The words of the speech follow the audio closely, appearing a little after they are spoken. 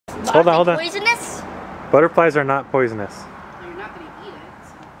Hold on, hold on. Poisonous? Butterflies are not poisonous. You're not going to eat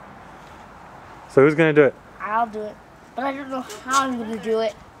it. So who's gonna do it? I'll do it. But I don't know how I'm going to do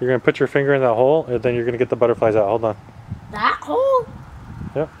it. You're gonna put your finger in that hole, and then you're gonna get the butterflies out. Hold on. That hole?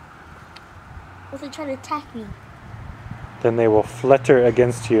 Yep. What if they try to attack me? Then they will flutter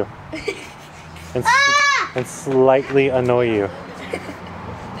against you and, and slightly annoy you.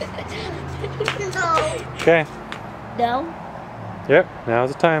 No. Okay. No? Yep.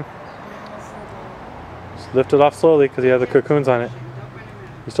 Now's the time. Just lift it off slowly because you have the cocoons on it.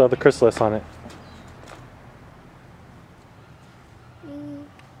 You still have the chrysalis on it.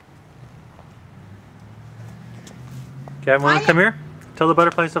 Gavin, wanna come here? Tell the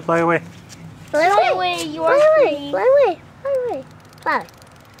butterflies to fly away. Fly away, you are free. Fly away, fly away, fly.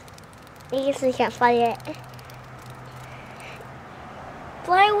 I guess we can't fly yet.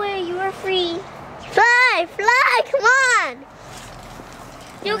 Fly away, you are free. Fly, fly, come on.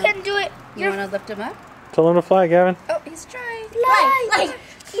 You can do it. You want to lift him up? Tell them to fly, Gavin. Oh, he's trying. Fly.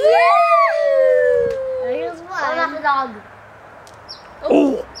 Here's one. I'm not the dog.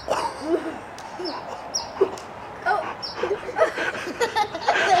 Oh!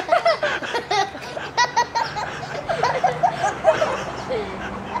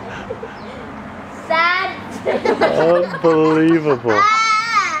 Sad. Unbelievable.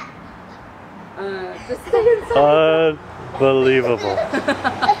 Just Unbelievable.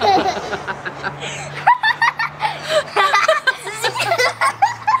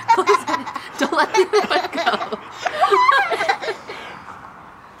 don't let the other one go.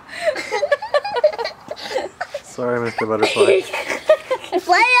 Sorry, Mr. Butterfly.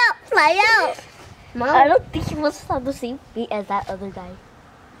 Fly out, fly out. Mom. I don't think he wants to have the same feet as that other guy.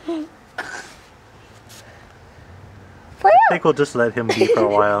 Fly I think we'll just let him be for a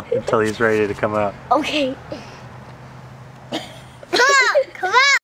while until he's ready to come out. Okay.